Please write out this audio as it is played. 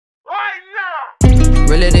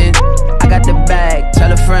Reel it in, I got the bag,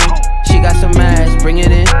 tell a friend. She got some ass, bring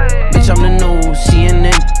it in. Bitch, I'm the new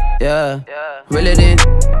CNN, yeah. Reel it in,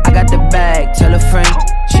 I got the bag, tell a friend.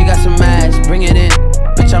 She got some ass, bring it in.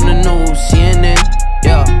 Bitch, I'm the new CNN,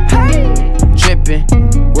 yeah. Drippin',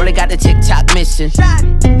 really got the TikTok missing.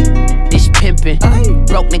 This pimpin',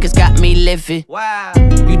 broke niggas got me living.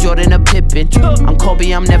 You Jordan or Pippin', I'm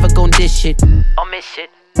Kobe, I'm never gon' dish it or miss it.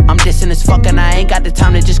 I'm dissing as fuck and I ain't got the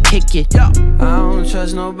time to just kick it. I don't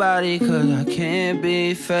trust nobody cause I can't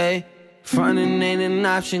be fake. Frontin' ain't an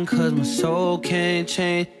option cause my soul can't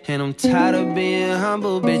change. And I'm tired of being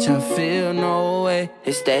humble, bitch, I feel no way.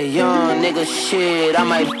 It's that young nigga shit, I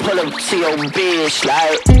might pull up to your bitch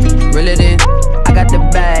like. Reel it in, I got the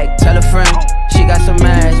bag, tell a friend. She got some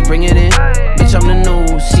ass, bring it in. Bitch, I'm the new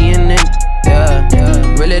CNN,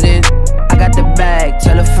 yeah. Reel it in, I got the bag,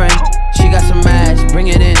 tell a friend. She got some ass, bring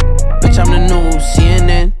it in. Bitch, I'm the new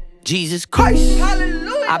CNN. Jesus Christ,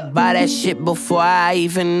 hallelujah. I buy that shit before I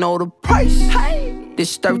even know the price.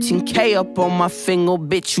 This 13K up on my finger,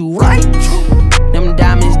 bitch, you right. Them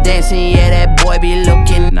diamonds dancing, yeah, that boy be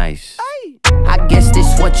looking nice. I guess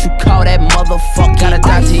this what you call that motherfucker. Got a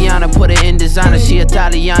Tatiana, put her in designer. She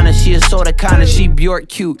Italiana, she a sorta kinda. She Bjork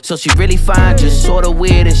cute, so she really fine, just sorta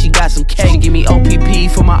weird. And she got some K. She give me OPP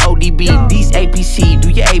for my ODB. These APC, do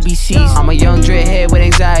your ABCs. I'm a young dreadhead with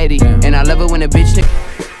anxiety, and I love it when a bitch nigga.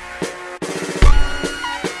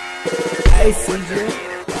 Hey, CJ.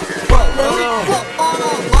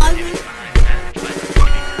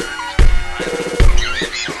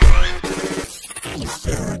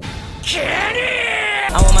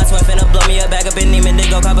 I want my twin finna blow me a bag up in Neiman to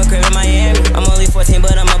go cop a crib in Miami. I'm only 14,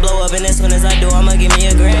 but I'ma blow up, and as soon as I do, I'ma give me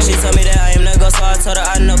a gram. She told me that I am the ghost, so I told her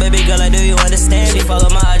I know, baby girl, like, do you understand? She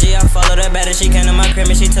followed my IG, I followed her back, and she came to my crib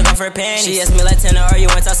and she took off her panties. She asked me like, Tanner, are you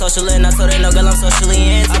anti-social? And I told her, no, girl, I'm socially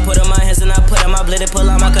anti. I put on my hands and I put on my blade, pull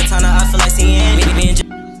out my katana, I feel like seeing me and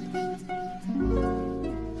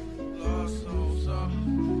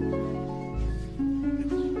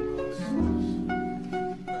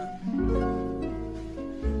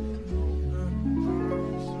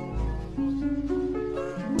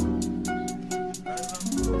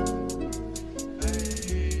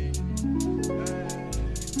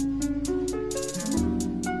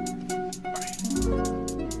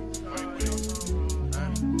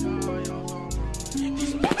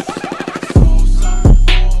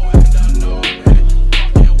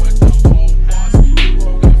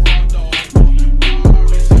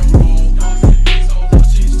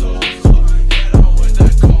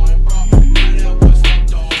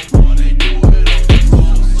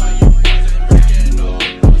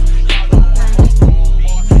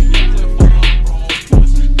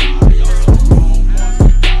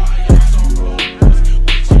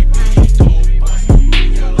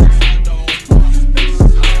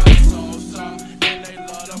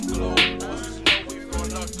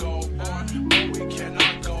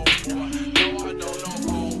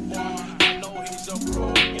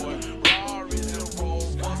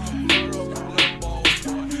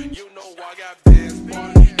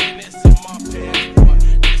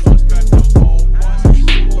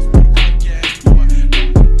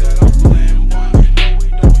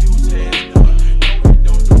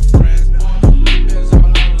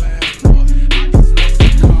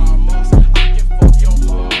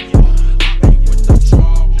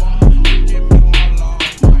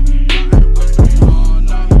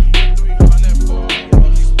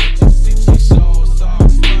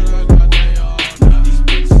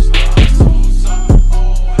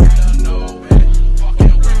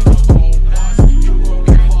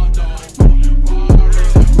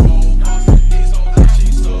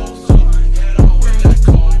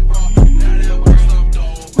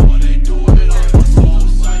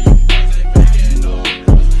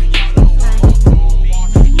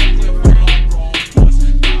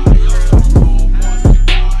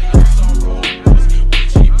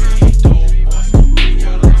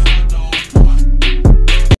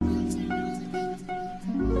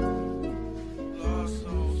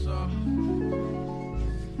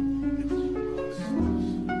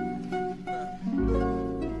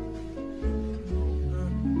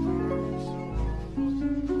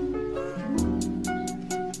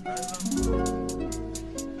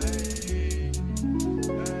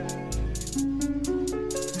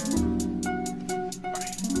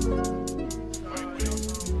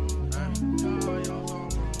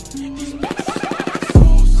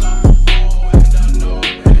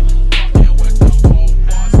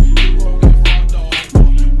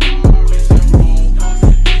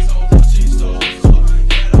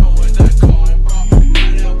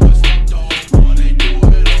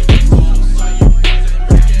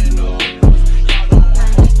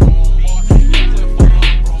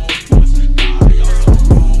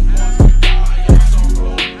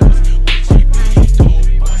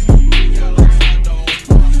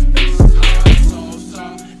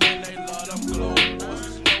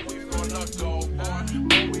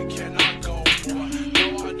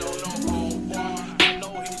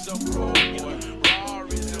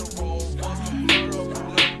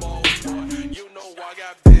I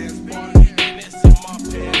got bands, boy, and it's in my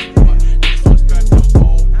pants, boy. Disrespect them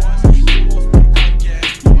old ones, you won't speak again,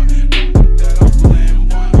 boy. Don't think that I'm playing,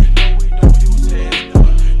 boy. No, we don't use hands,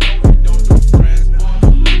 boy. No, we don't do friends, boy.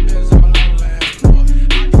 Living's all I land, boy. I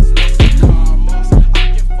can smoke some commas, I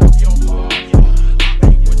can fuck your mama. I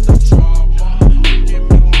ain't with the drama, give me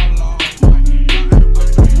my llama. I ain't with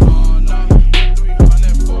 300,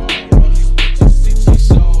 300 for these bitches, CT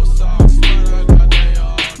Sosa, swear I got they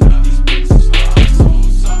all. These bitches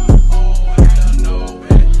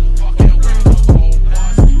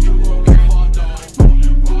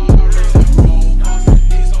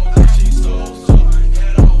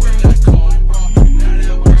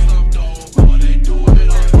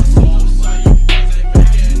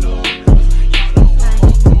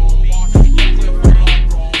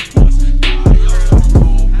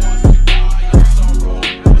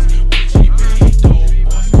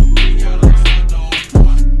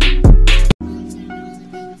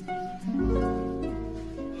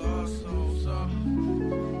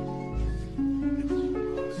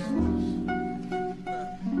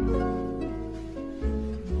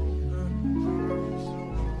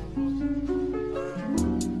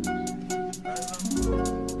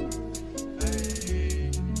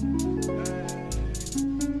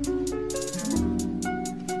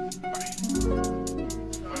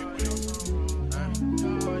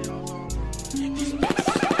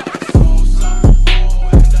fly Sosa, oh,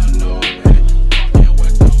 and I know it. Fucking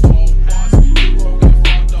with the old ones, you gon' get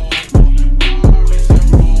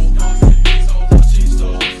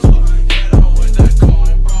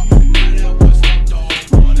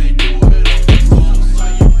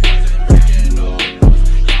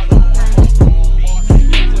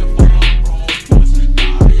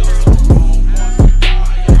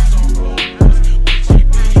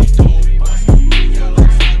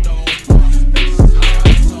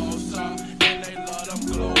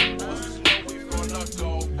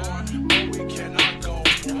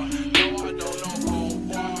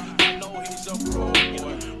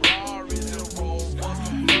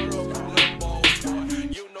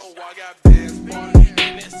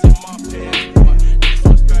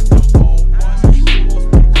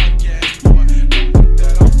over.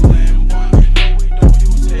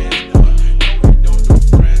 Rari's and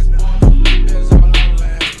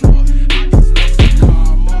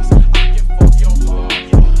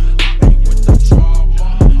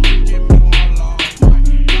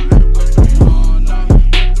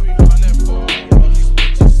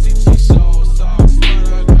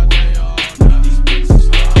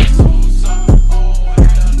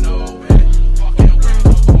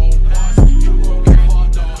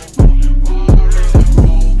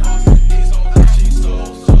robots, these hoes that she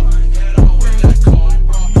Sosa. Hit her with that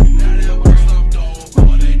cobra, now that we're slumped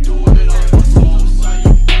over. They do it on the Sosa,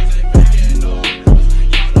 you guys ain't making no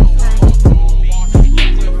fuss. Y'all know I'm a robot, you clip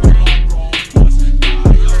full of robots. Die on some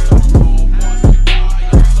robots,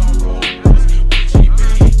 die on some robots. We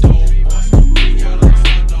GP dope boys, we got lots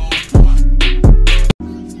of dope boys.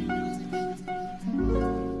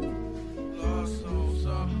 Lost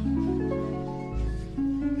Sosa.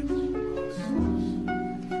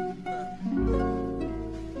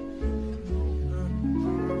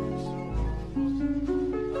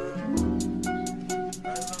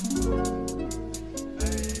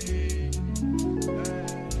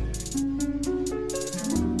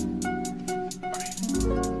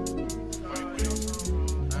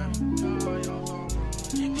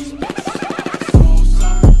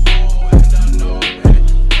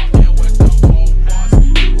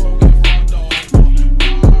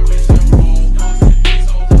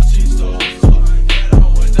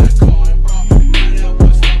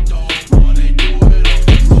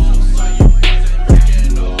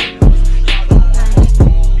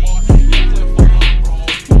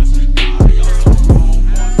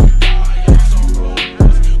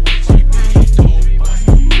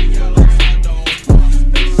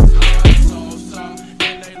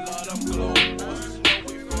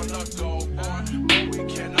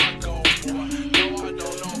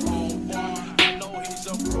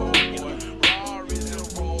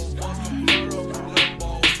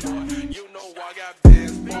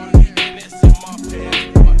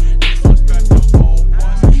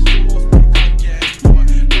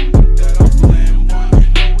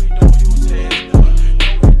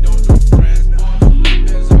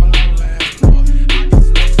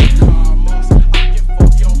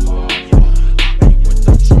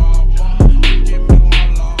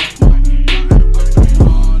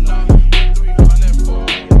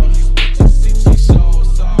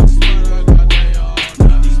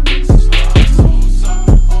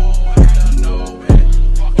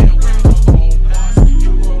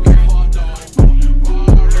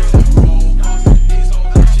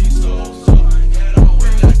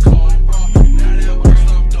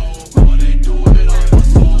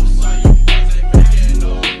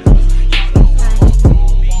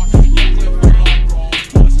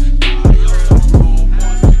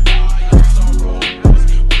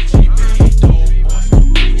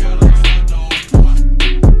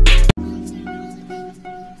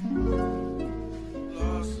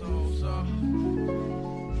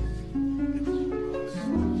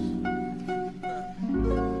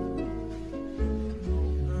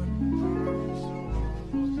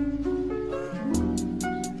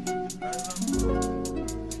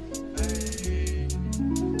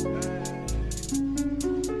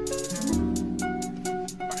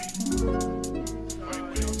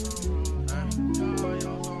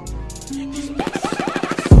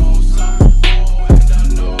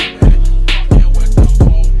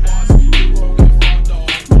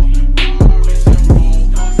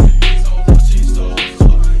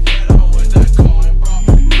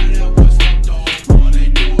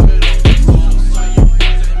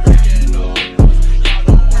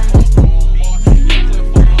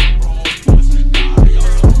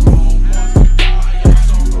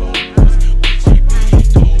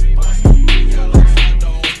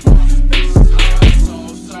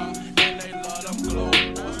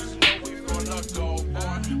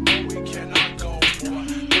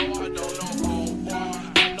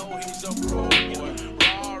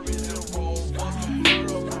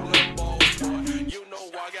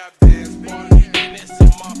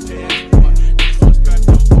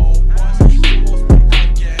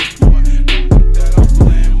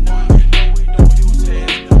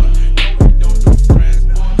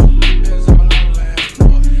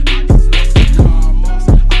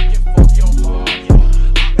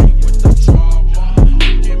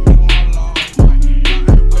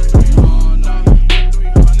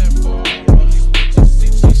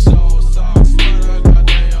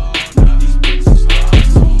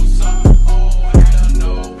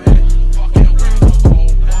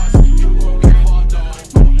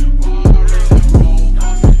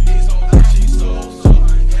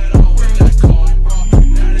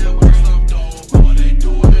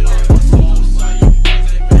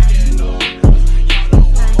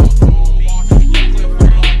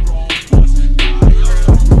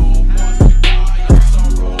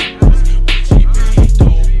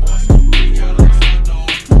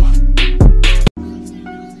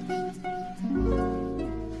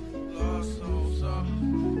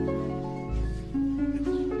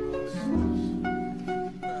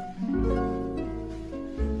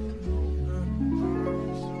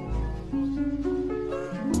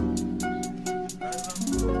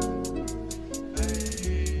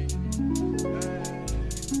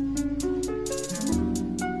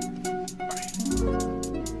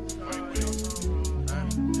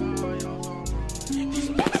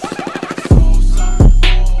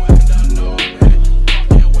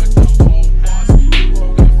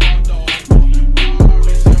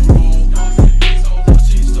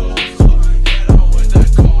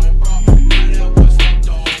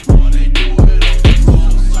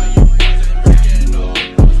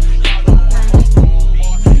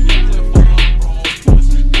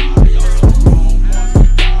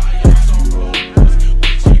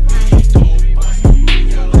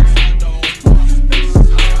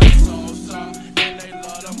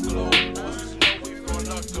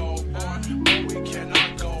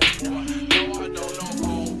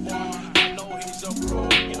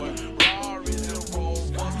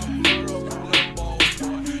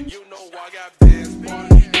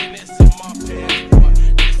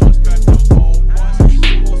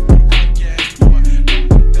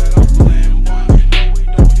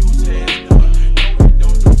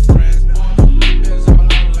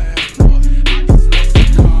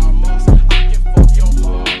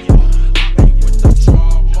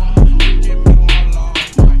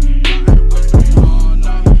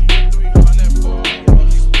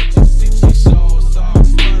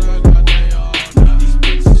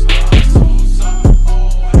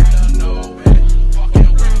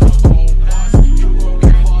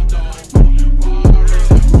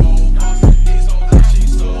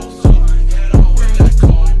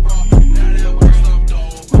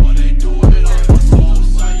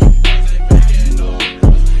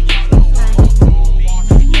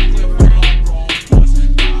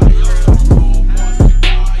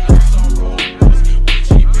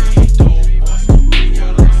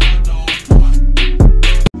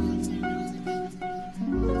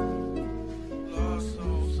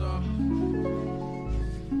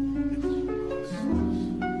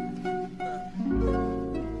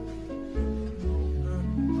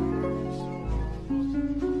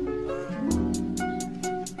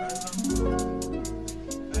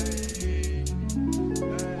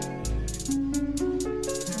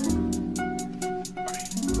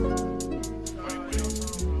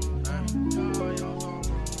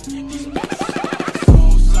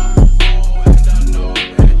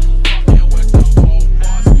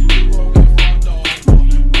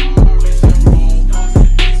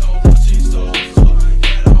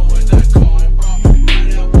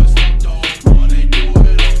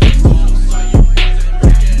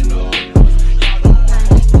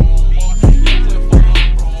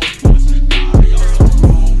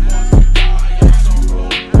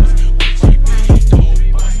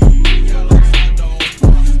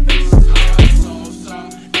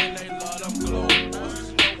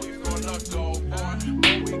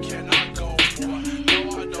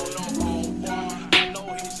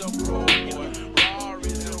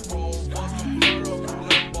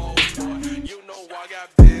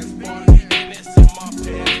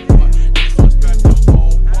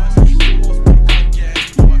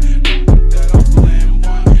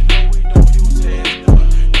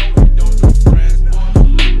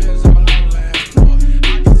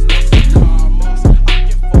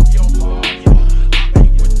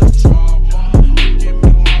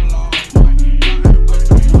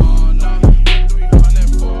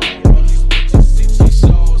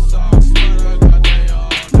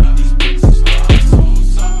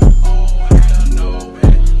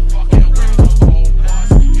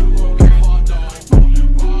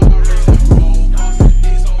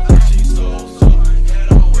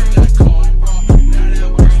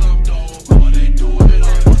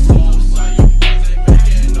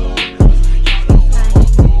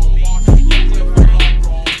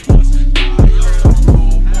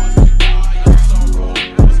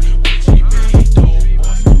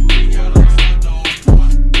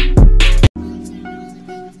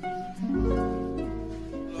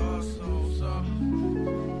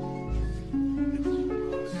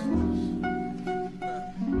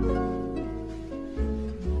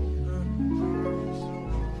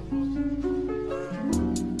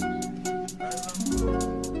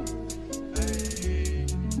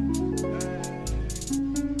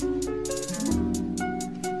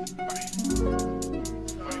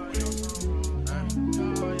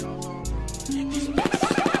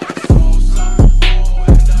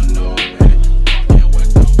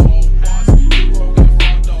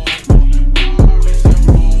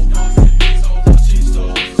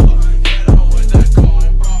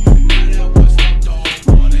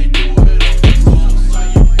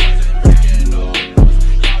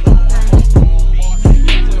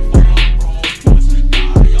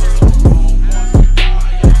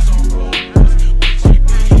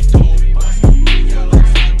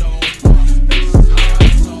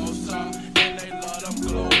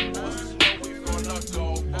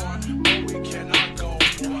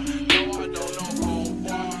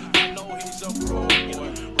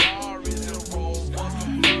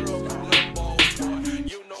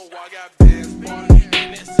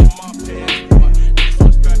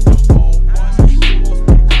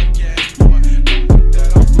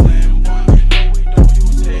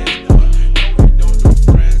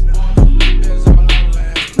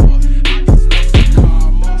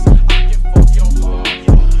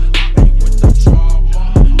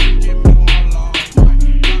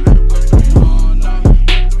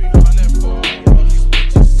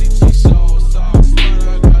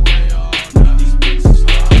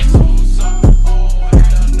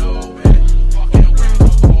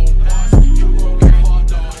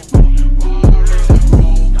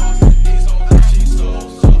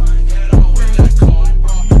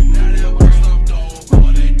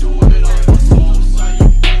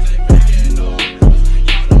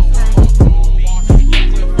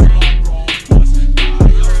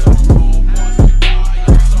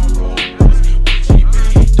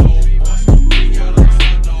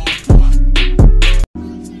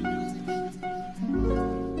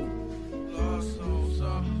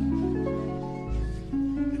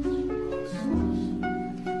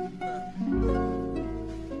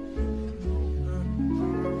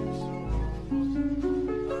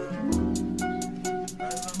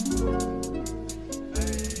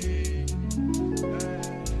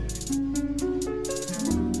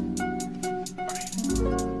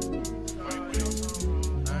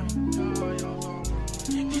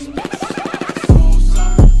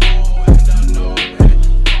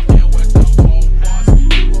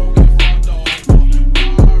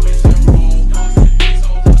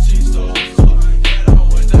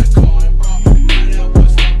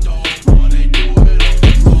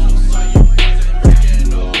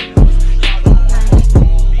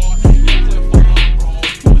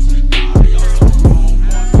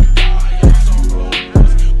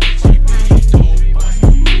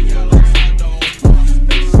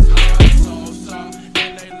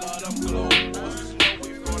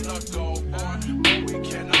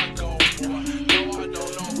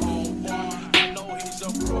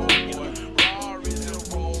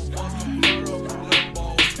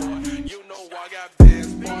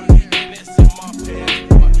 pants,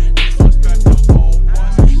 boy. Disrespect them old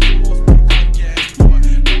ones. You won't speak again, boy.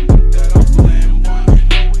 Don't think that I'm playing, boy.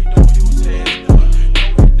 No, we don't use hands, boy.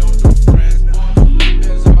 No, we don't do friends, boy. The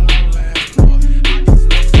limits on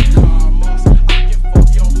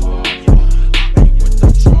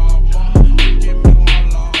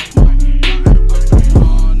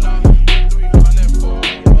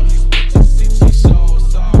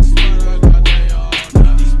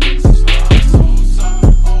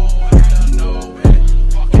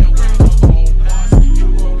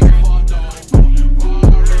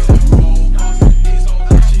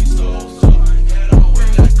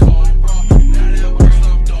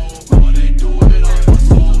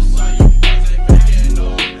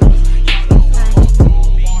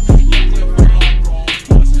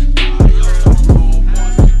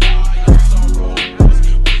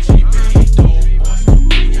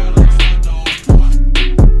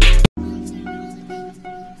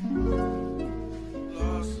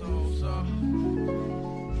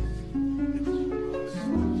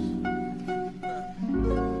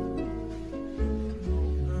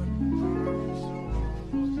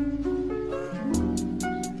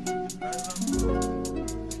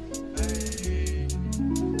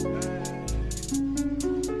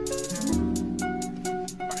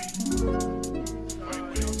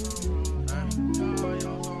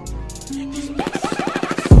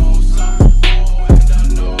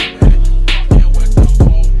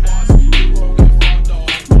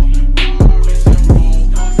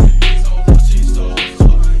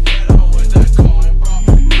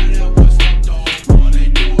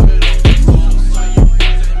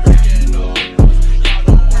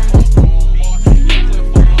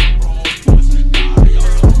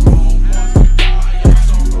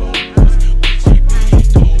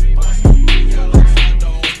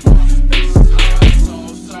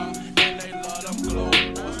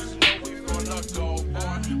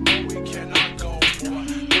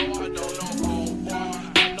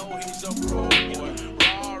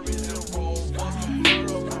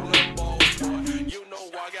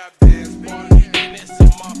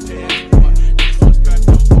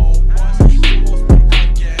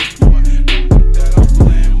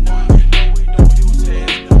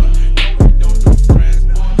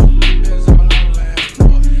our land,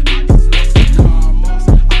 boy. I can slice the commas.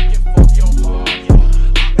 I can fuck your mama.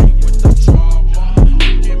 I ain't with the drama.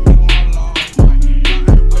 You give me my llama.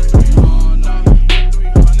 Nothing with 300.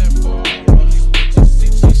 300 for these bitches.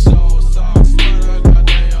 See, she so soft. Swear to God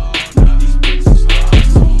they all know. These bitches love so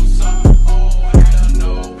soft. Oh, and I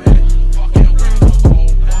know it. Fucking with the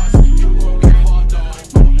old ones. You gon' get fucked over.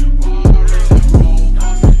 Rari's and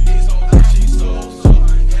robots. These hoes that she so soft.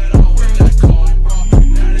 Hit her with that cobra.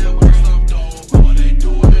 Now that we're slumped over. They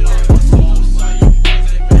do it on the soul. So you boys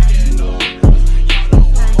ain't making no noise. Y'all know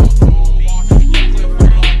I'm a grown one. You clip full of grown ones. Die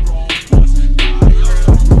on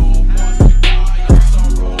some robots. Die on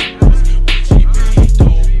some robots. We GP dope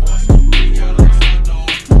boys. We got lots of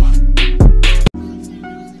dope boys.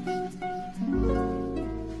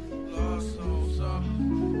 Love so soft.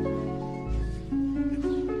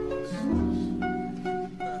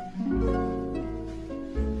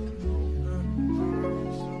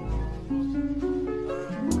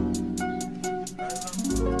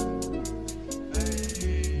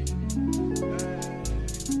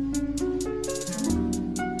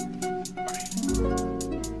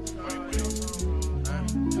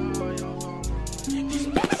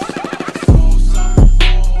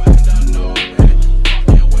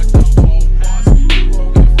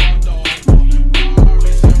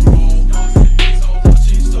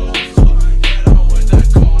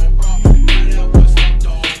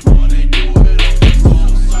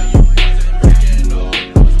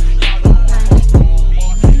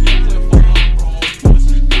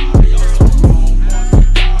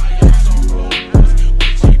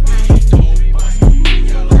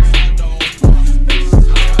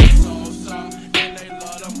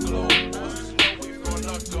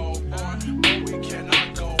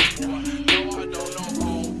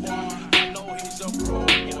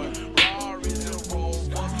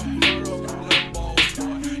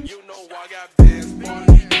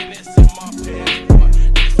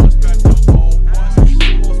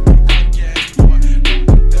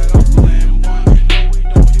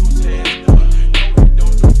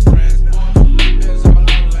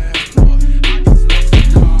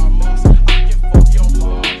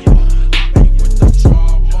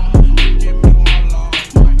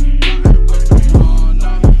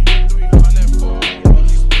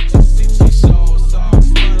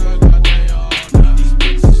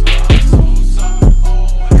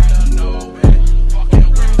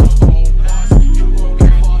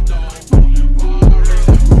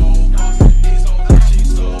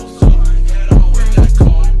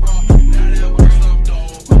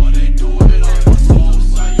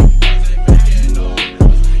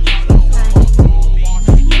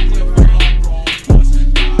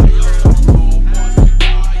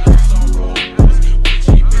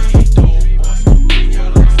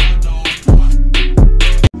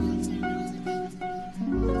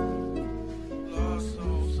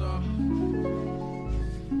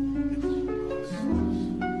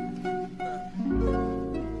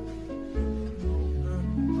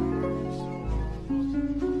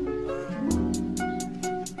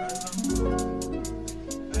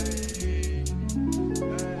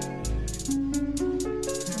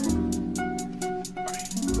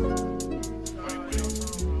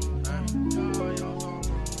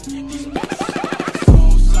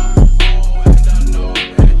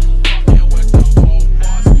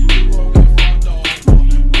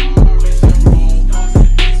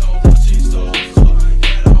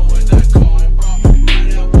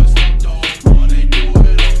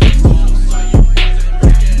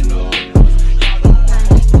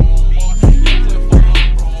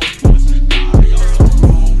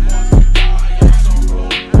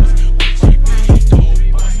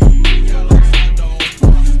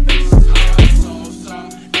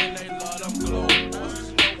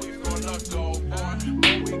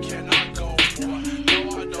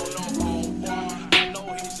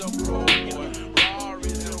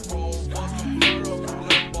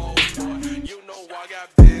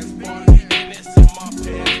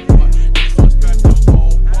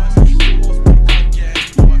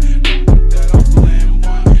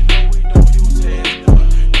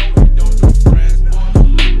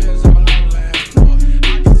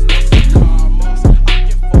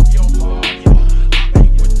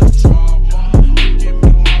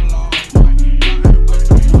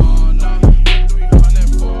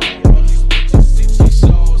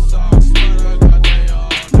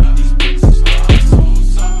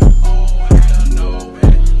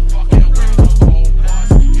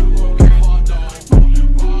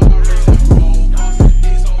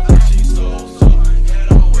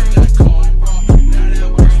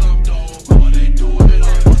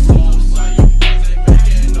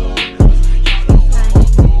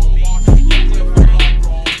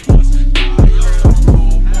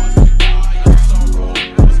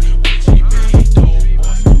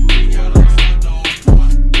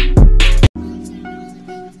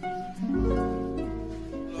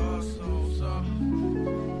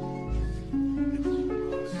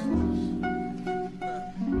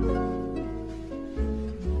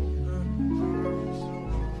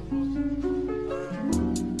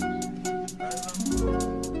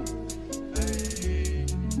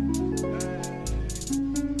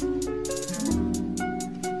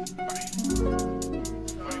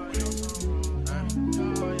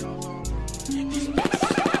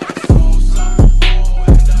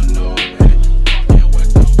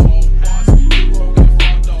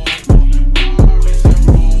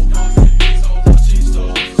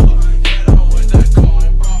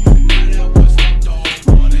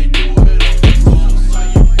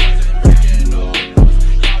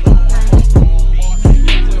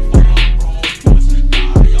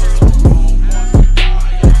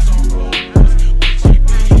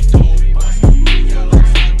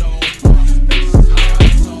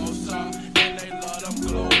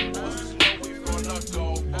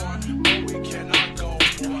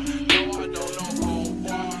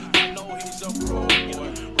 is a pro, boy.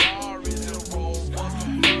 Rari's a Rovers,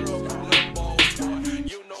 convertible Lambos, boy.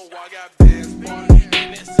 You know I got bands, boy,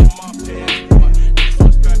 and it's in my pants, boy.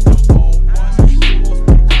 Disrespect them old ones, you won't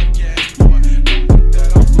speak again, boy. Don't think that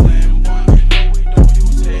I'm playing, boy. No, we don't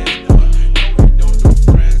use hands, boy. No, we don't do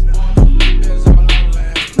friends, boy. Lippins on the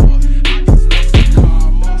land, boy. I can slice the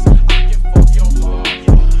commas, I can fuck your mama.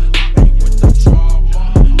 I ain't with the drama,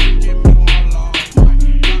 you give me my llama.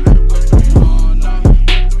 Nothing with 300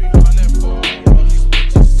 for us.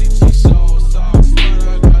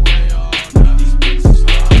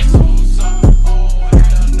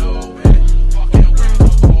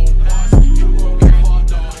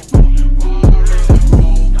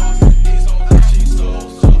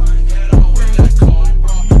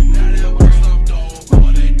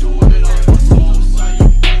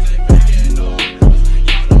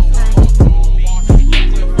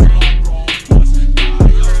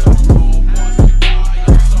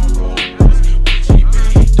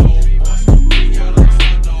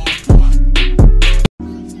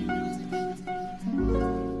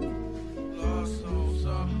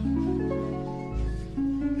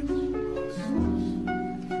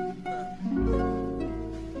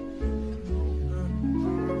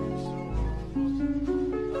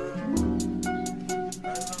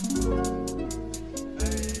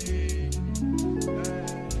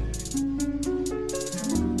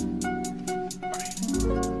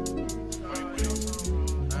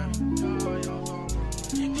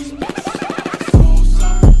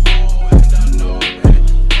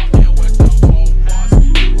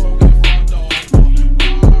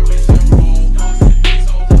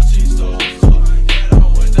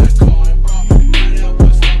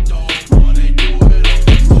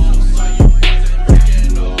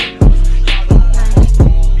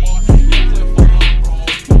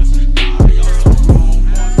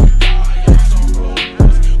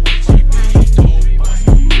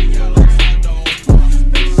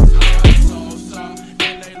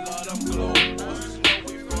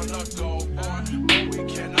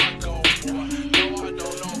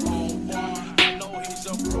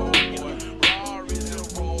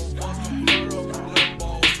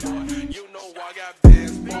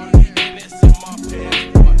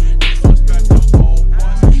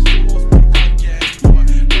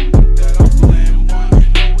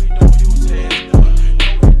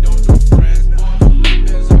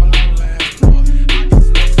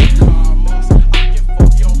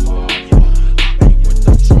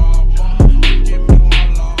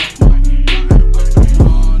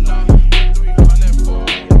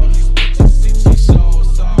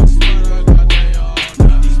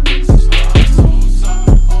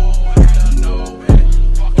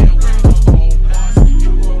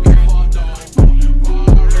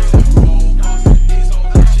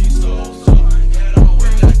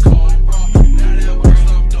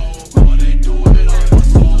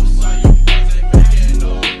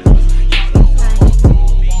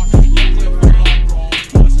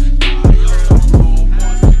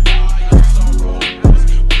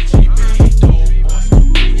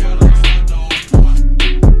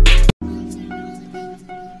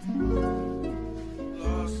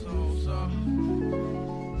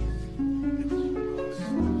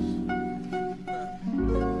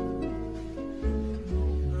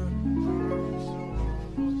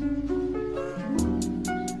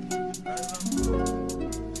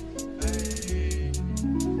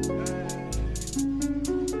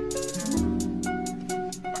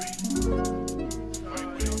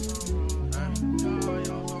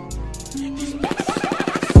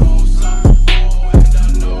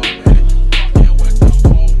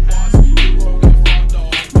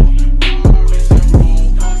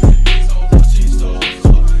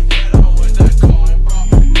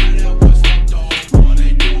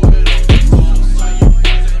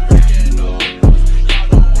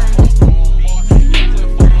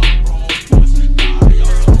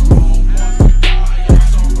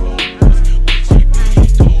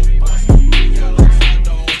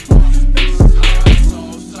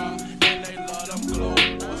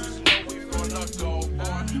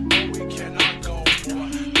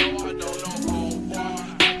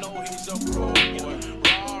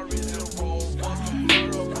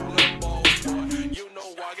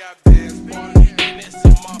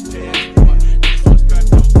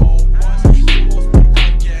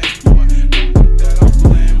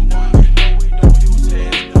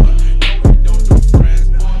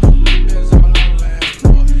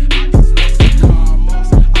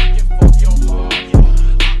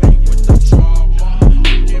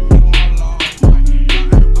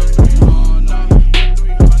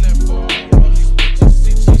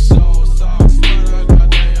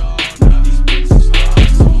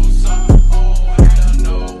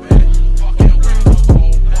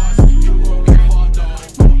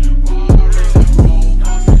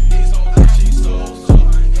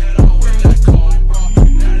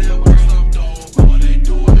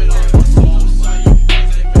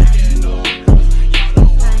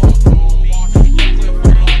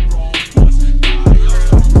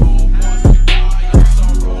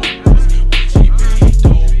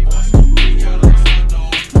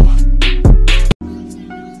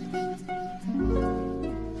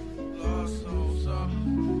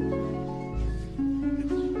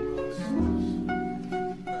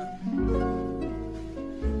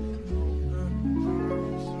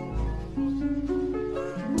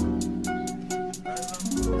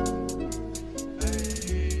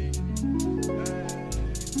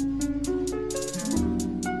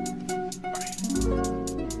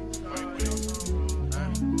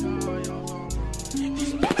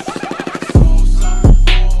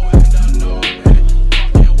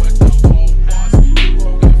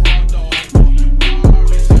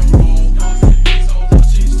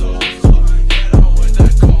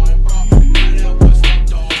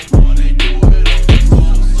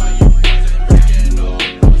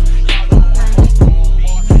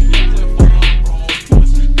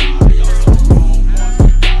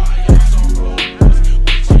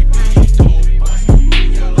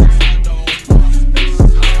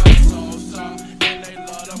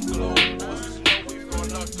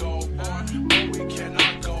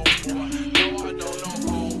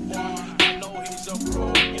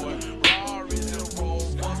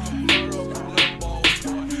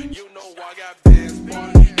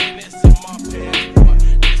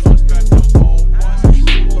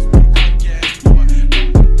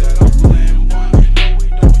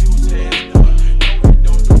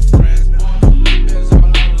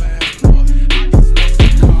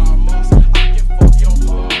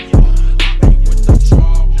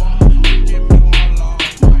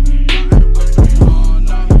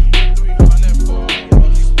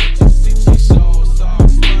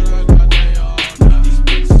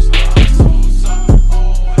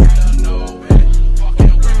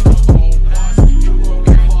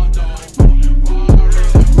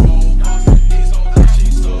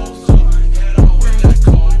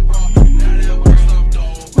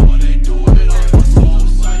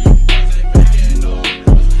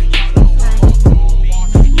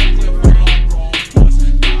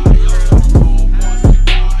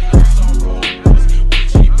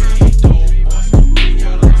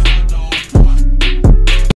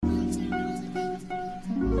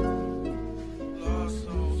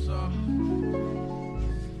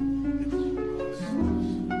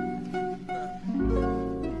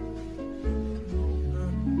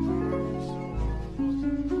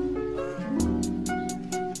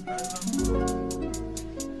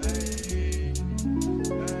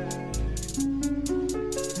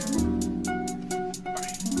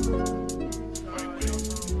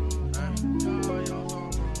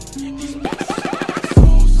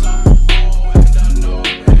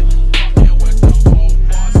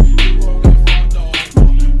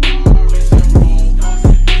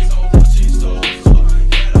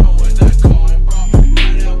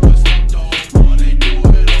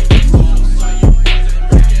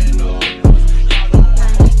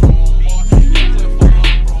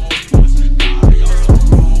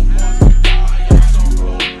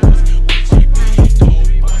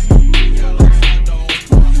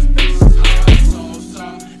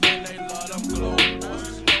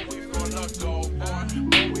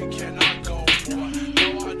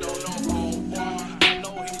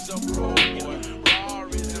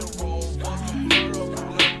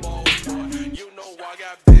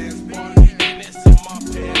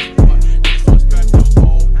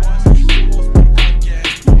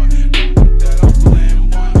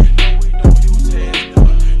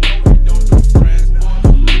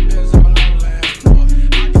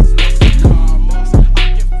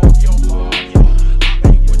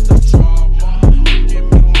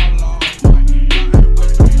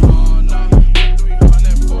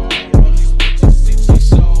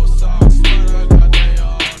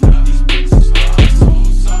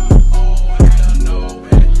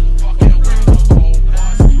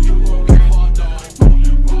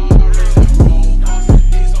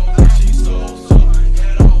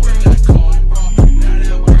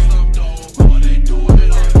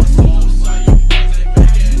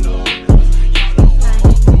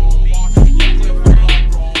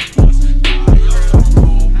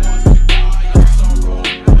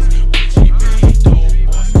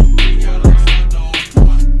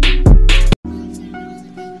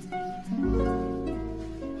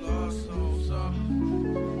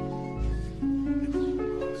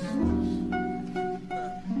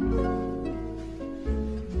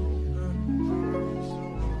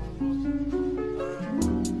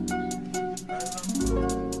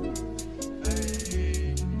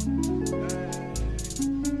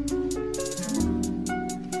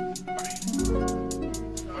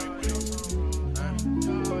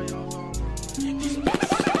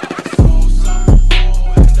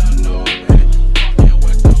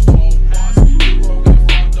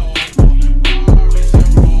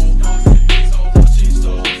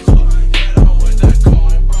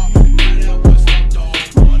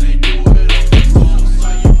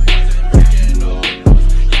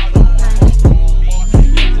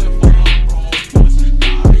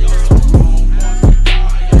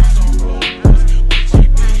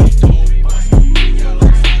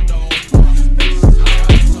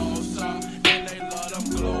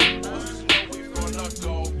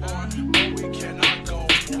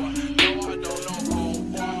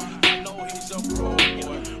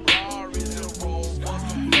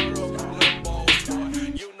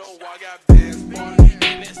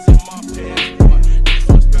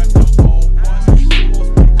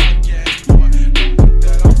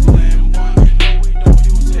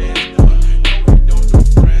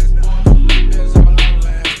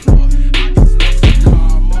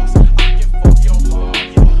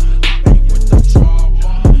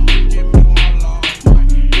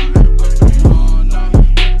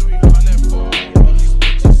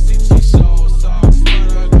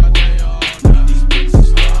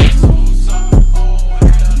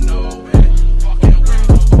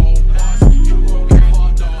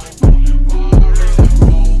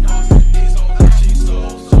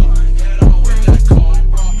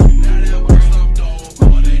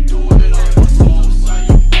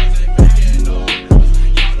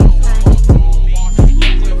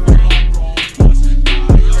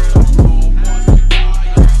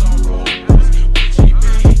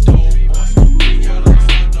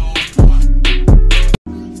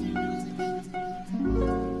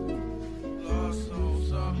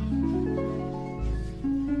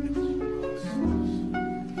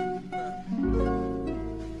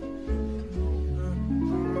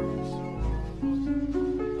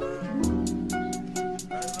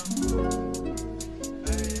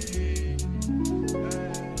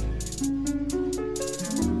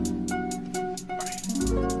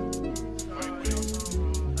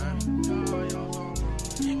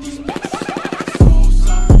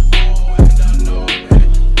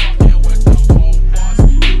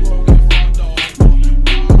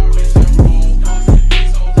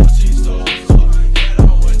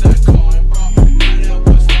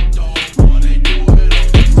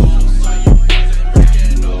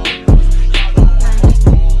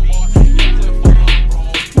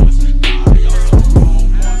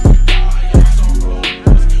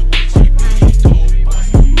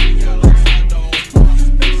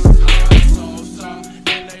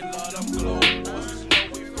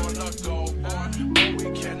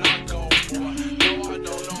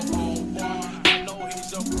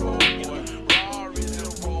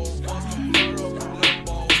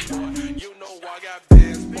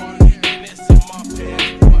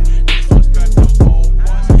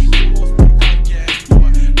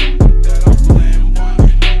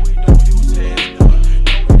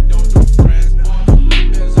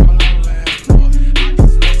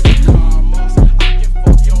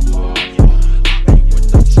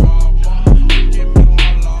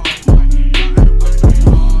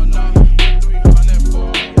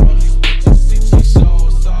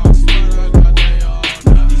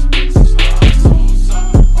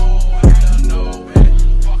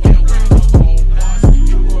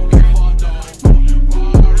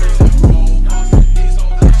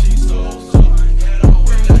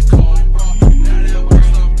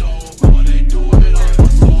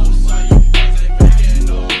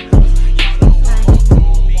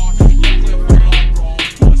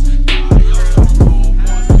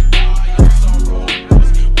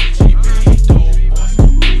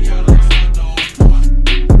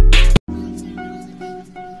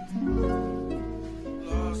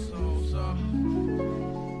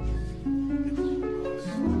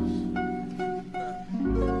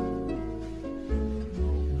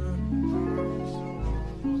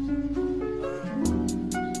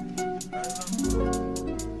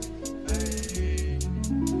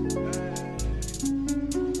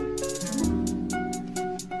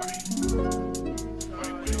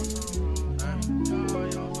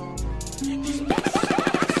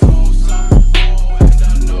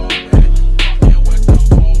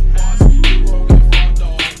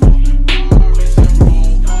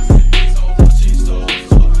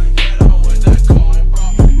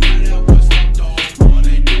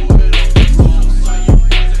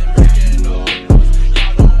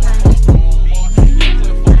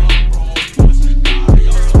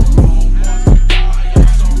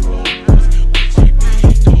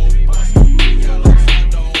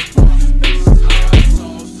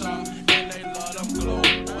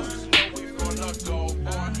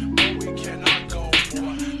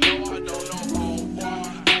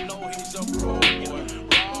 the pro, boy.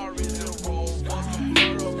 Rari's and Rovers,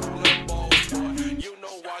 convertible Lambos, boy. You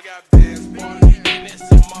know I got bands, boy, and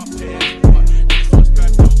it's in my pants, boy.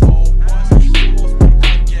 Disrespect them old ones, you won't speak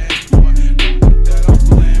again, boy. Don't think that I'm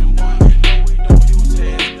playing, boy. No, we don't use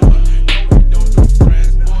hands, boy. No, we don't do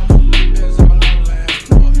friends, boy. Living's all I land,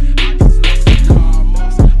 boy. I can slice some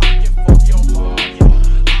commas, I can fuck your mama.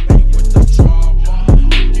 I ain't with the drama, you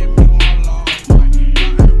give me my llama. I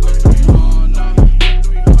ain't with 300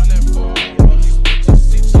 for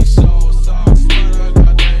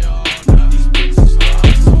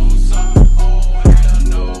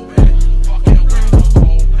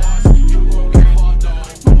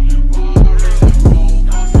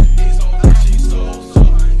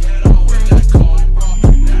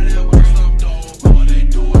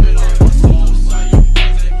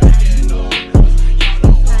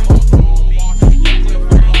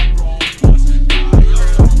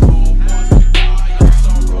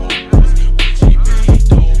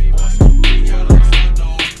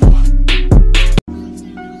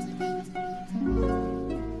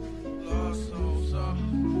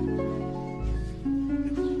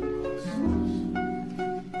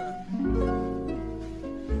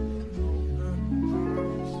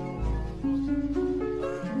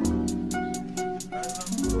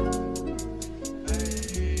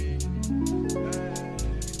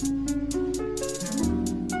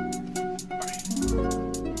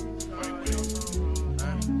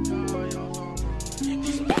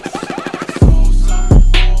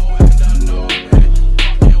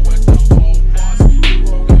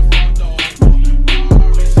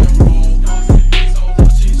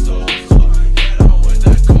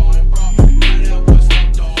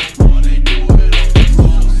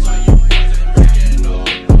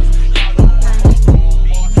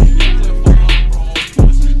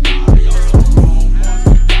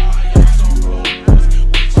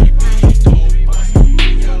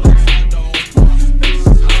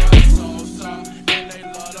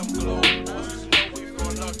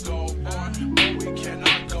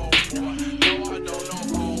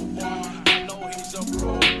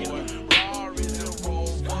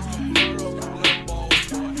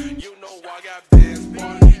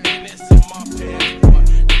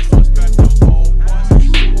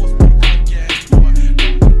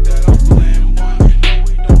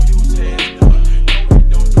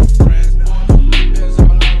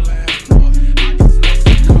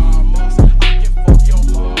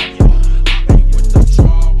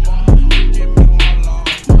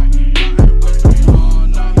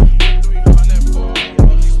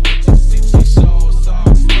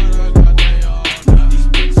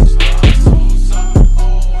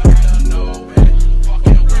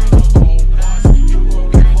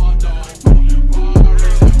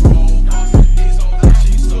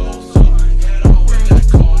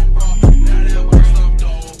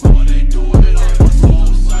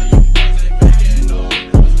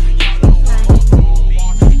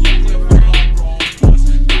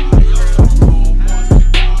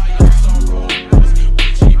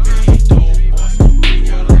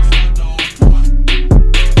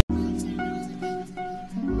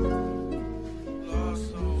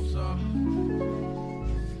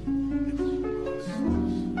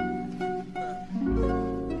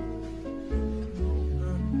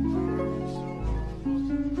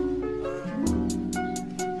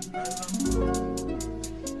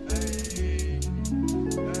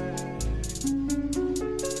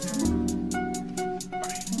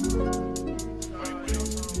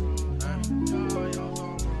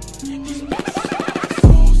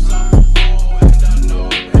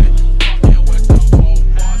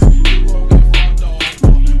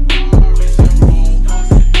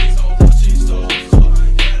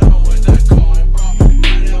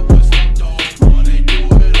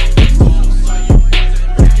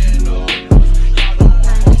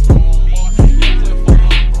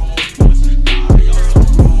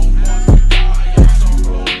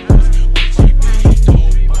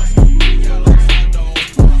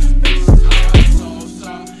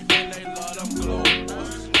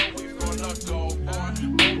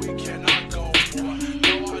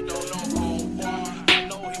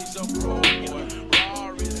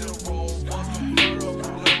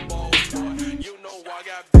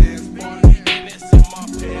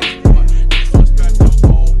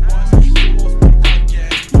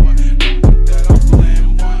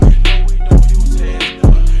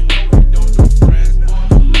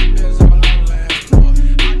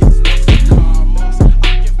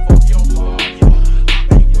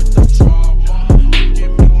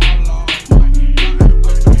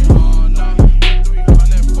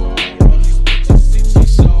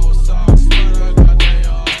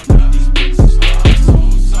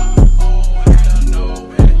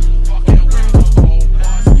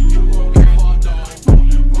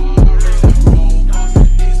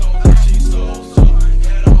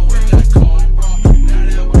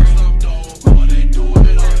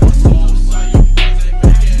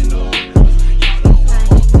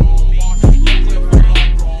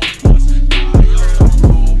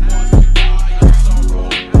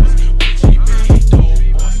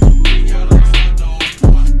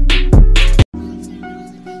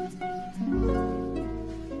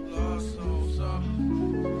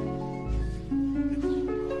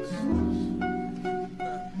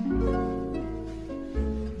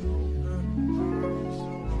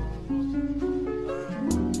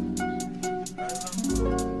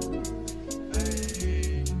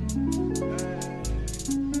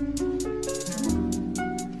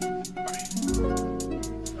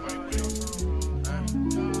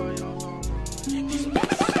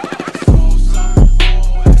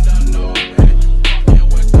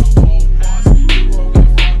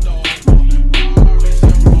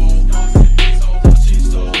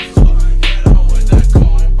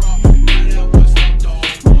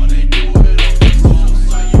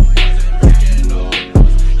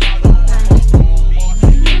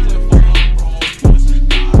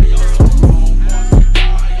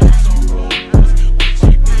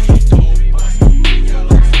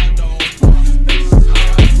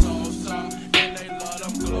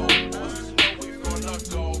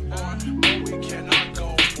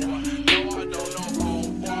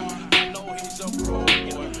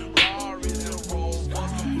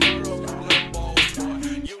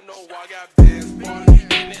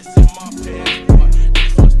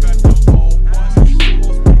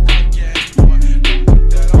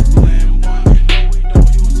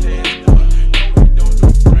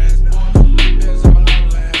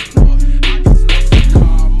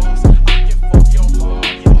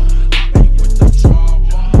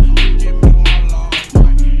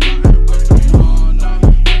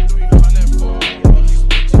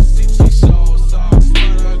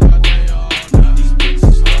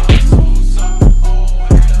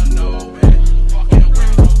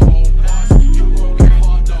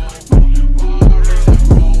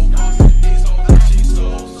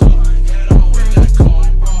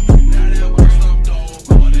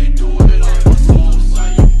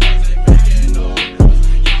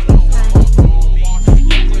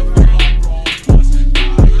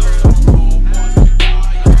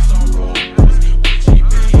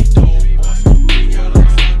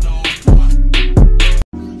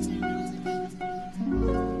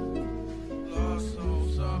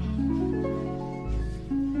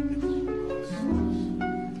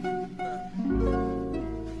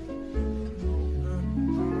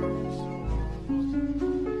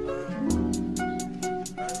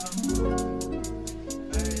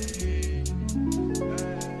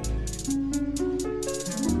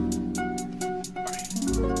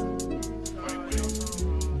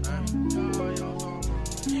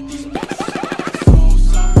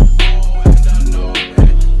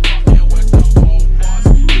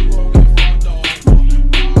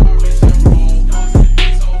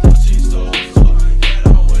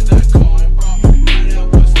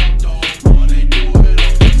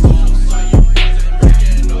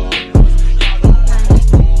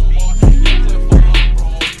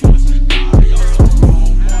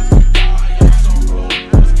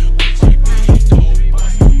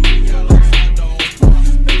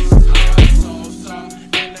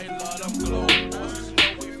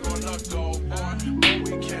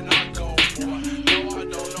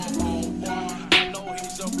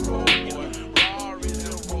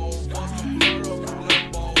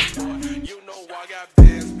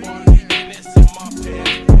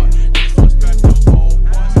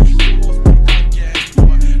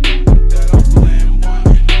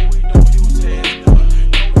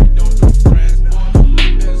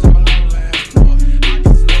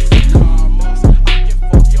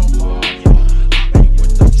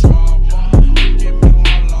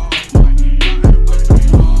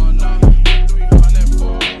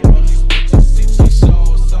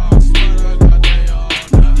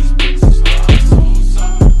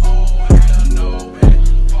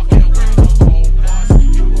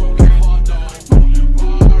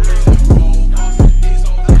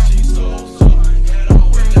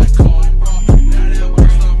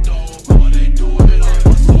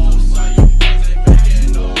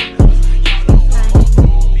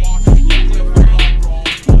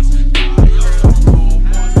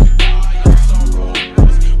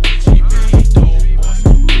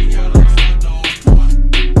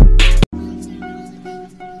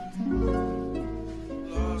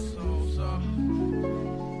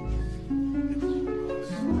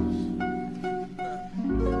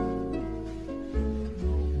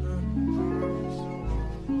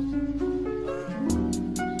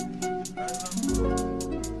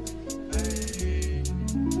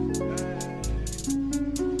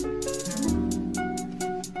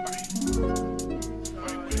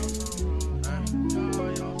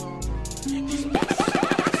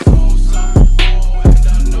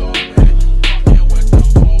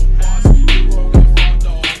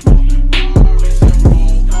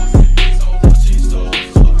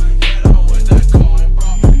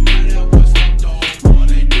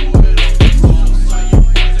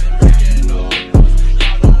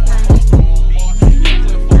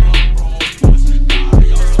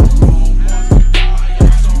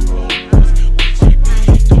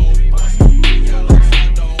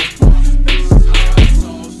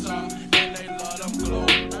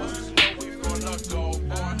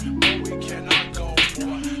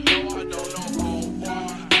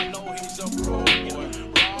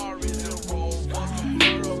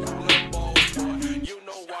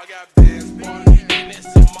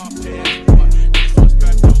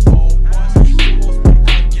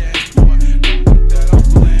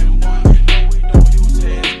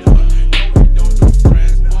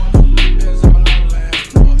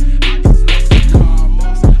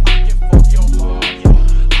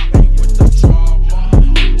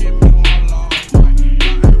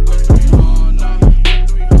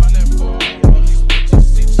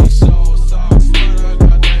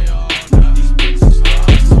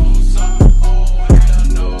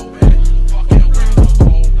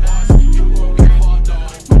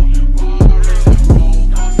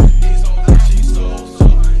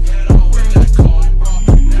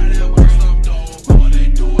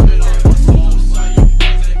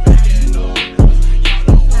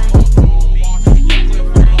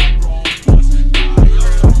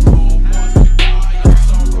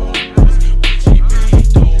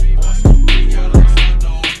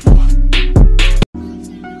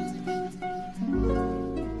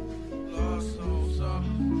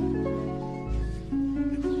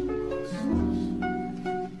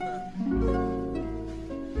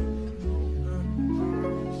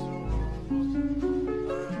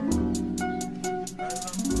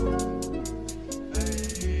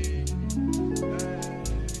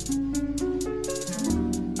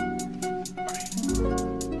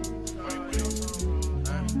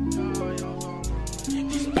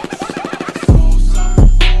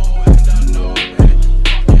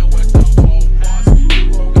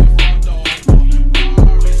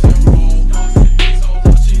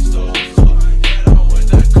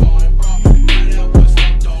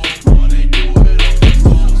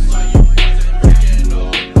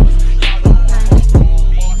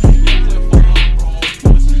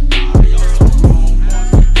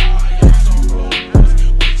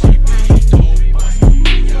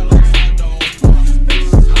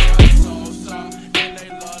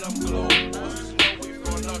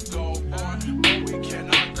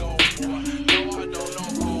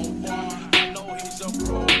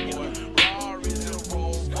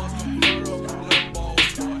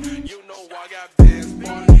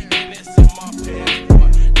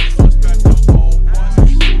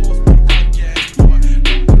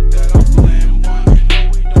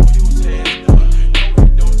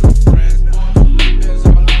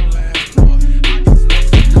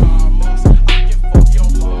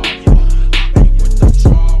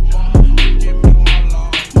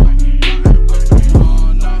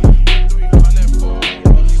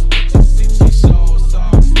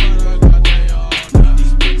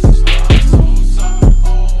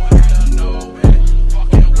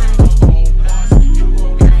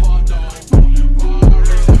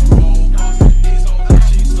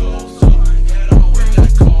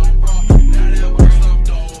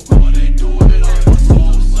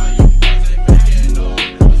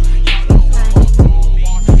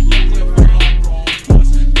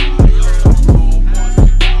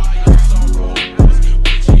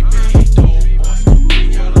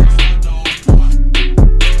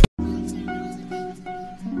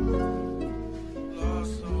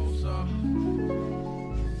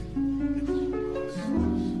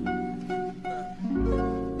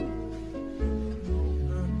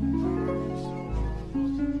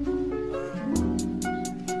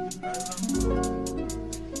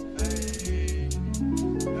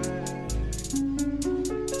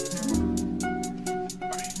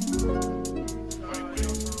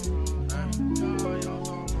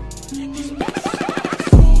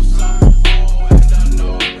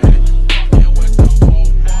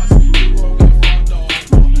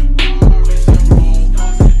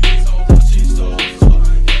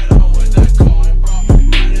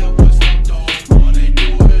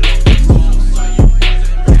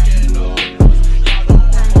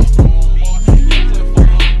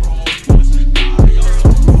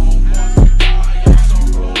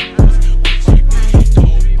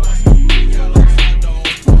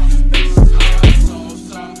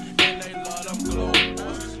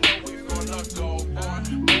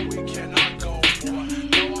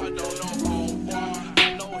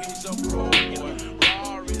boy.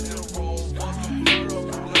 Rari's and Rovers, convertible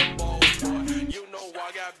Lambos, boy. You know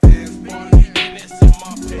I got bands, boy, and it's in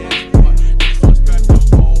my pants, boy. Disrespect the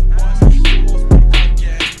old ones, you won't speak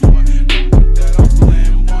again, boy. Don't think that I'm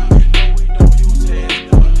playing, boy. No, we don't use hands,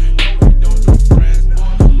 boy. No, we don't do friends,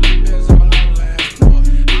 boy. Living's all I land, boy.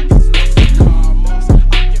 I can smoke some commas,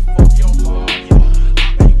 I can fuck your mama.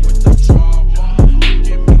 I ain't with the drama, you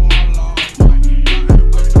give me my llama. I ain't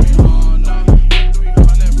with 300,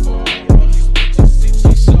 304. These bitches see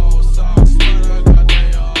she so soft, swear I got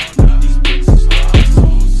they on. These bitches fly so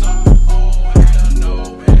soft, oh, and I know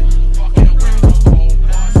it. Fucking with the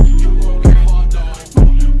whole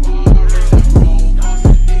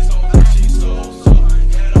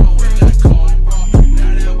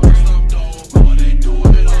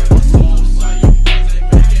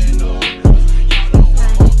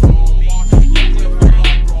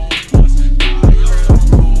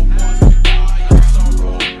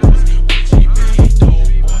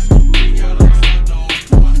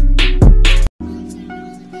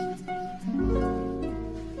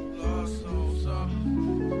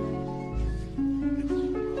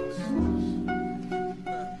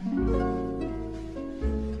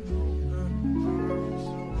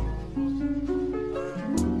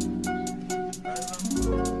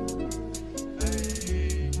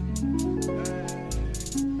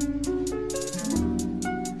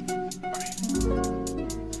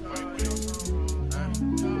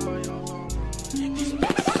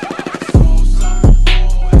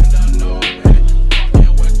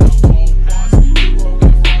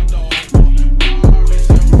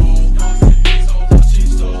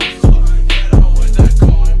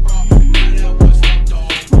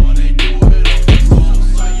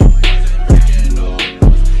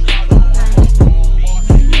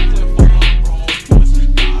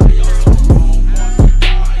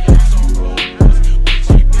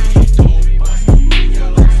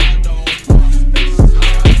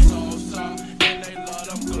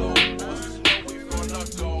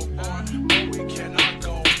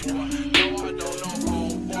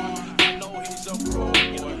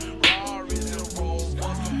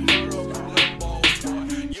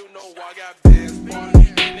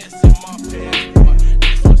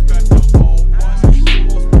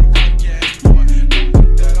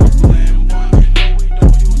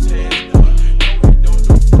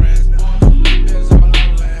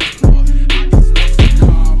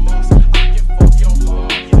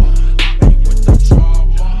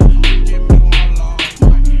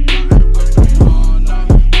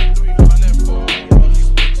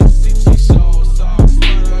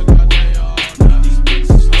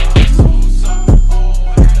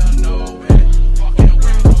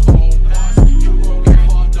boss, you gon' get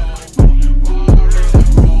fucked over. Rari's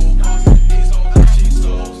and Rovers, these hoes that she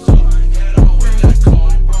so soft. Hit her with that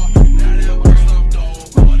cobra, now that we're slumped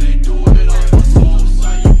over. They do it on the soul, so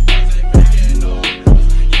you guys ain't making no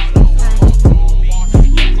fuss. Y'all know I'm a robot,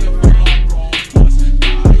 you clip full of robots. Die on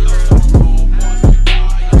some robots,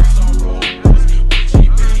 die on some robots. We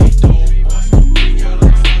GP dope boys, we got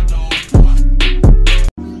us a dope boy.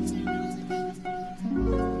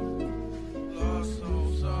 Lost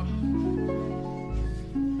souls up.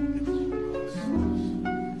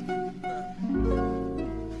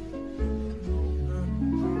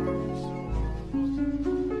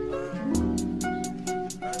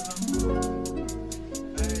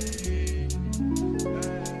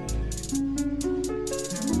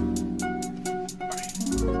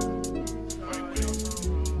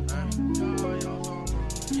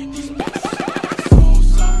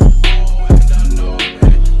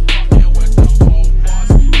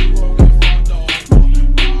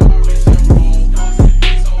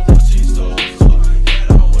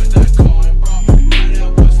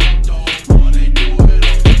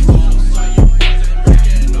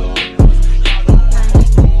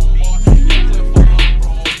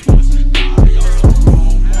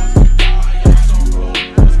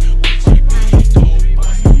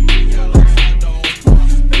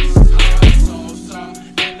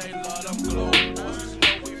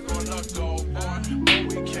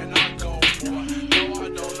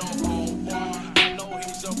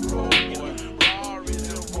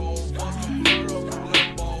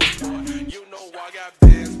 got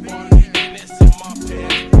big.